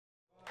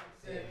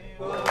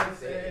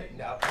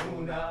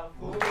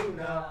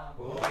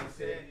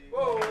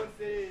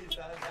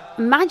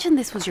Imagine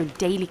this was your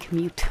daily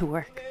commute to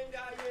work.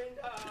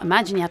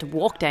 Imagine you had to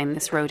walk down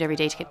this road every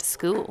day to get to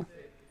school.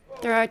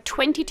 There are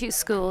 22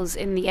 schools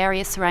in the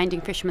area surrounding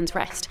Fisherman's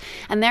Rest,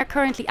 and they're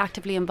currently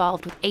actively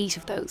involved with 8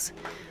 of those.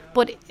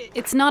 But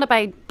it's not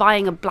about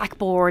buying a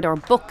blackboard or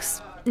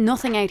books.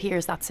 Nothing out here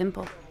is that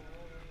simple.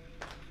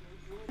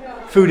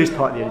 Food is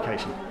part of the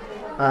education,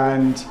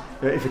 and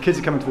if the kids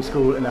are coming to the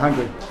school and they're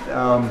hungry,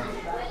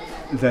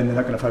 then they're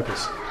not going to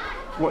focus.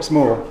 What's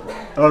more,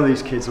 a lot of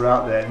these kids are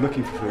out there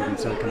looking for food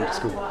instead of coming to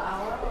school.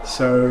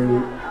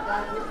 So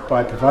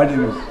by providing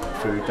them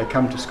food, they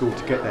come to school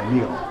to get their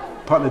meal.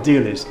 Part of the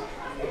deal is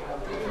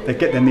they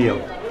get their meal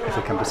if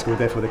they come to school,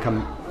 therefore they've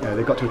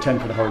got to attend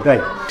for the whole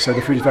day. So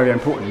the food is very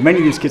important. Many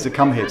of these kids that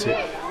come here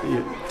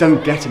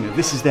don't get a meal.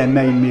 This is their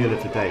main meal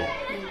of the day.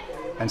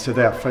 And so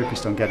they are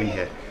focused on getting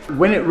here.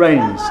 When it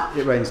rains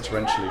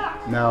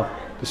torrentially. Now,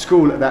 the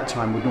school at that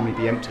time would normally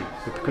be empty,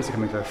 but because they're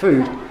coming for their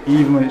food,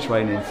 even when it's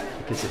raining,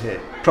 the kids are here.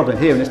 The problem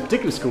here in this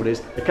particular school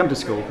is they come to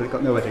school, but they've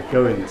got nowhere to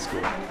go in the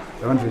school.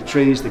 They're under the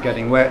trees, they're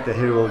getting wet, they're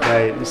here all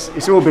day.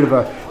 It's all a bit of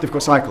a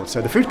difficult cycle.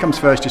 So the food comes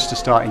first just to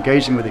start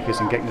engaging with the kids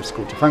and getting the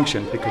school to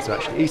function because they're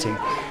actually eating.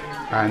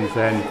 And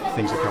then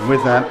things that come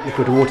with that, the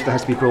good water that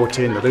has to be brought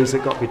in, the loos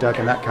that got to be dug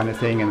and that kind of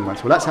thing. And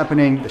once all that's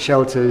happening, the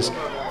shelters,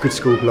 good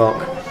school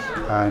block,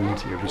 and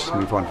we just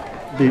move on.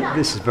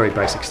 This is very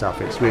basic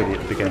stuff. It's really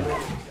at the beginning.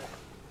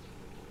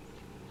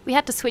 We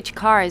had to switch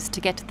cars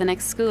to get to the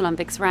next school on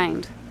Vic's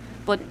Round,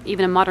 but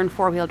even a modern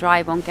 4-wheel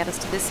drive won't get us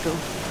to this school.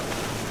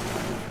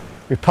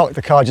 We've parked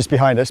the car just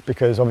behind us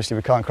because obviously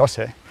we can't cross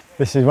here.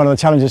 This is one of the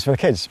challenges for the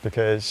kids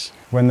because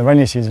when the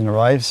rainy season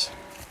arrives,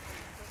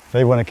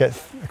 they want to get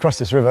across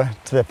this river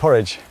to their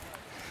porridge.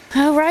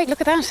 Oh right,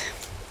 look at that.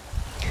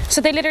 So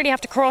they literally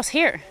have to cross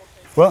here?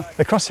 Well,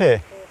 they cross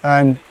here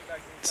and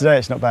today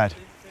it's not bad.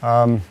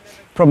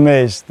 Problem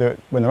is that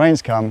when the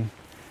rains come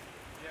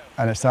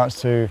and it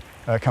starts to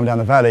come down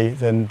the valley,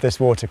 then this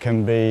water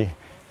can be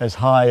as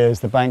high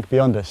as the bank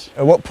beyond us.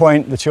 At what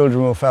point the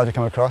children will fail to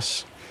come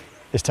across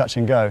is touch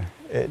and go.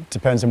 It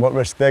depends on what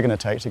risk they're going to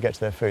take to get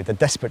to their food. They're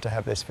desperate to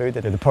have this food.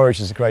 The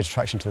porridge is a great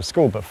attraction to the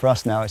school, but for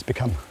us now it's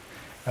become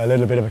a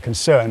little bit of a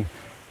concern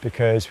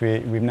because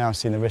we've now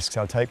seen the risks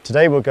they'll take.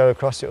 Today we'll go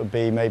across, it will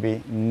be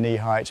maybe knee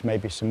height,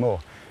 maybe some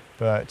more,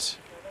 but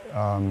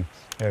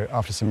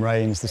after some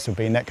rains this will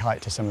be neck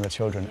height to some of the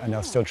children and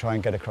they'll still try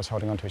and get across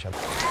holding on to each other.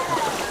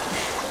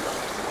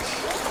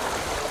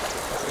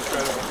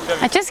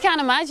 I just can't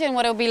imagine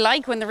what it would be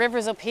like when the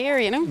river's up here,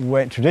 you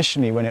know?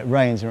 Traditionally, when it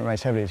rains and it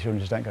rains heavily, the children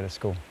just don't go to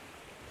school.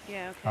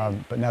 Yeah, okay.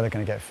 But now they're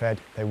going to get fed,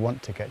 they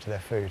want to get to their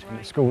food. Right. And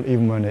at school,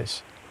 even when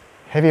it's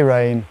heavy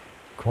rain,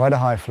 quite a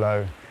high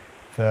flow,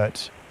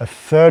 that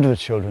 1/3 of the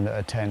children that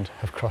attend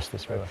have crossed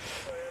this river.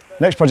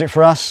 Next project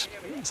for us,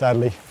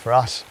 sadly for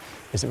us,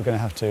 is that we're going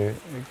to have to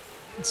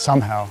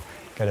somehow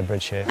get a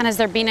bridge here. And has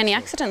there been any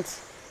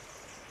accidents?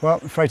 Well,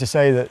 I'm afraid to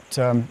say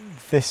that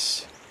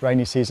this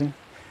rainy season,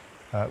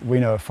 we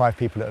know of 5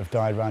 people that have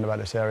died around about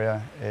this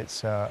area.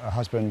 It's a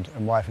husband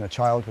and wife and a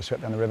child were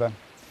swept down the river,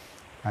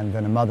 and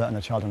then a mother and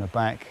a child on the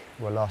back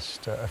were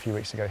lost a few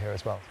weeks ago here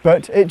as well.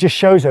 But it just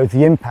shows though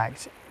the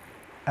impact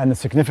and the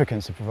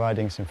significance of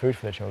providing some food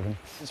for the children.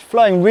 It's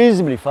flowing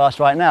reasonably fast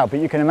right now, but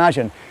you can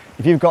imagine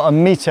if you've got a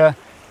metre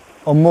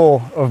or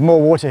more of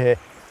water here,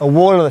 a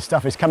wall of the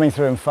stuff is coming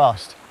through and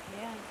fast.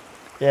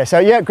 Yeah, so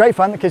yeah, great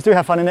fun. The kids do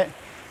have fun in it,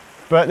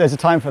 but there's a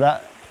time for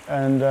that,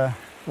 and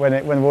when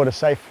the water's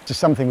safe, it's just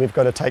something we've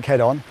got to take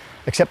head on,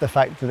 accept the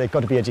fact that they've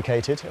got to be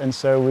educated, and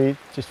so we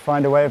just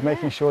find a way of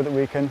making sure that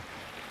we can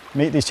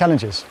meet these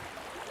challenges.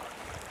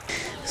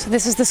 So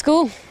this is the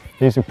school?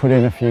 These were put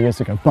in a few years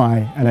ago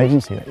by an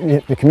agency.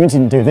 The community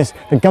didn't do this,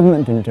 the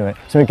government didn't do it.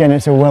 So again,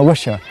 it's a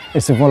well-wisher,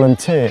 it's a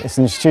volunteer, it's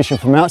an institution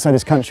from outside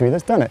this country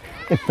that's done it.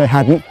 If they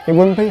hadn't, it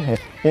wouldn't be here.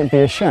 It'd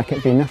be a shack,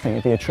 it'd be nothing,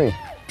 it'd be a tree.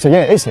 So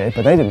yeah, it is here,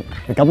 but they didn't.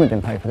 The government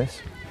didn't pay for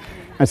this.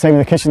 And same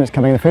with the kitchen that's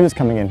coming in, the food that's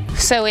coming in.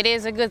 So it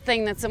is a good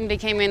thing that somebody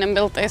came in and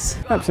built this?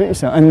 Absolutely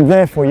so, and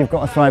therefore you've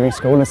got a thriving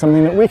school and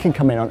something that we can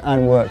come in on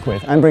and work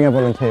with and bring our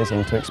volunteers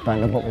in to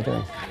expand on what we're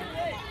doing.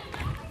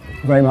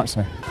 Very much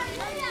so.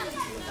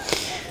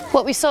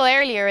 What we saw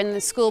earlier in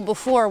the school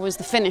before was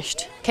the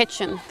finished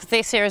kitchen.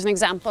 This here is an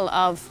example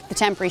of the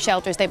temporary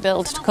shelters they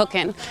built to cook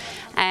in.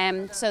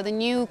 So the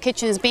new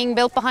kitchen is being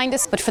built behind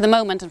us, but for the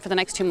moment and for the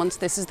next 2 months,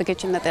 this is the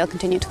kitchen that they'll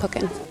continue to cook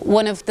in.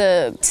 One of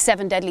the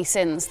 7 deadly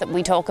sins that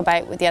we talk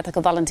about with the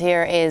Ethical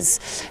Volunteer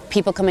is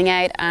people coming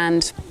out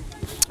and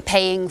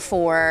paying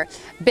for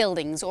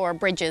buildings or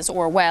bridges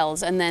or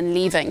wells and then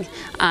leaving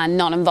and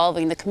not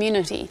involving the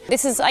community.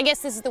 I guess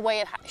this is the way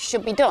it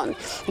should be done.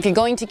 If you're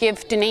going to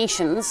give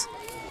donations,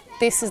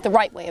 this is the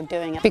right way of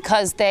doing it,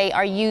 because they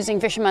are using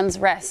Fisherman's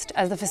Rest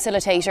as the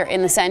facilitator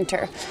in the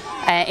centre,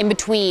 in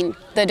between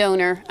the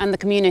donor and the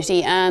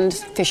community, and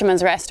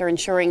Fisherman's Rest are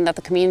ensuring that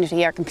the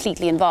community are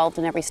completely involved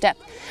in every step,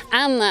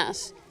 and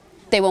that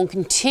they won't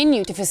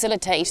continue to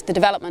facilitate the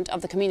development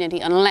of the community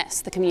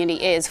unless the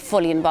community is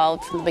fully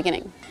involved from the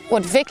beginning.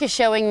 What Vic is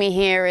showing me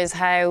here is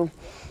how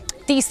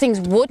these things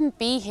wouldn't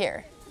be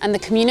here and the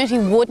community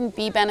wouldn't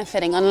be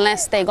benefiting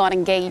unless they got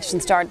engaged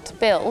and started to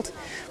build,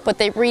 but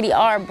they really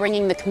are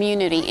bringing the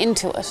community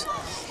into it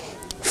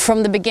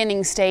from the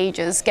beginning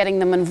stages, getting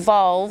them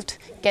involved,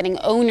 getting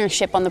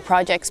ownership on the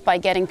projects by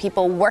getting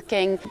people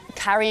working,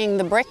 carrying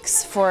the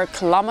bricks for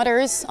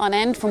kilometres on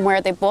end from where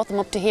they bought them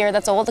up to here.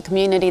 That's all the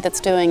community that's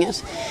doing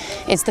it.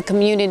 It's the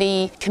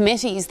community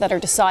committees that are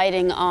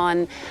deciding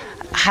on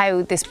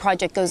how this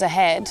project goes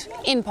ahead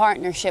in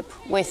partnership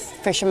with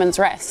Fisherman's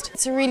Rest.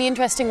 It's a really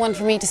interesting one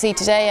for me to see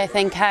today, I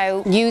think,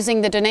 how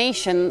using the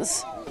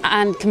donations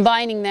and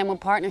combining them with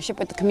partnership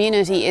with the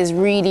community is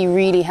really,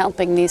 really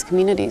helping these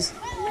communities.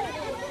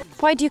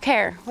 Why do you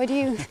care? Why do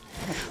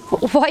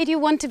you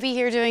want to be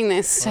here doing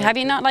this? Have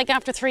you not, like,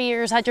 after 3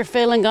 years had your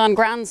fill and gone,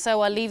 grand, so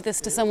I'll leave this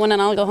to someone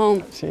and I'll go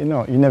home? So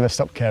you never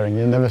stop caring,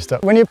 you never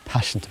stop. When you're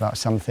passionate about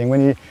something,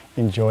 when you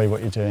enjoy what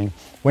you're doing,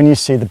 when you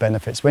see the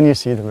benefits, when you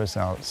see the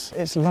results,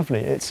 it's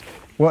lovely.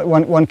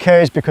 One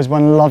cares because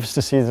one loves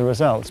to see the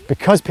results.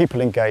 Because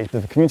people engage,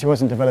 if the community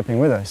wasn't developing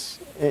with us,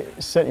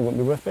 it certainly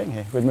wouldn't be worth being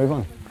here, we'd move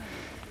on.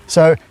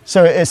 So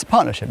it's a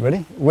partnership,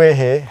 really. We're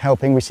here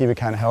helping, we see we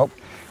can help.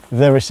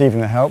 They're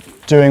receiving the help,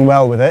 doing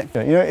well with it.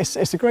 You know,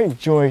 it's a great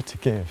joy to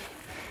give.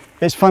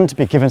 It's fun to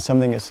be given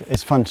something,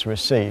 it's fun to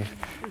receive,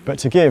 but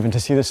to give and to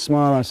see the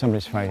smile on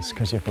somebody's face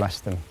because you've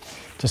blessed them,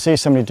 to see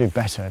somebody do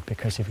better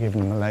because you've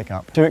given them a leg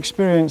up, to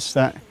experience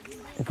that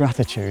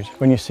gratitude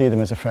when you see them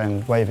as a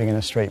friend waving in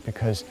the street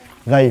because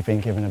they've been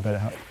given a bit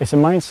of help. It's a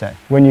mindset.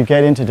 When you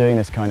get into doing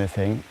this kind of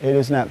thing, it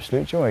is an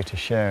absolute joy to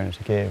share and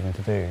to give and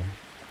to do,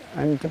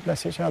 and to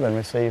bless each other and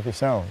receive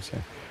yourselves.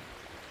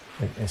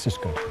 It's just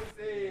good.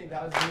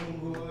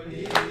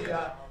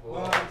 Ndazungulira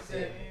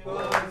bonse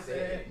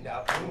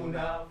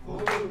ndafuna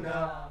funa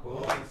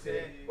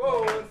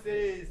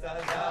bonse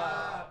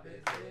sasa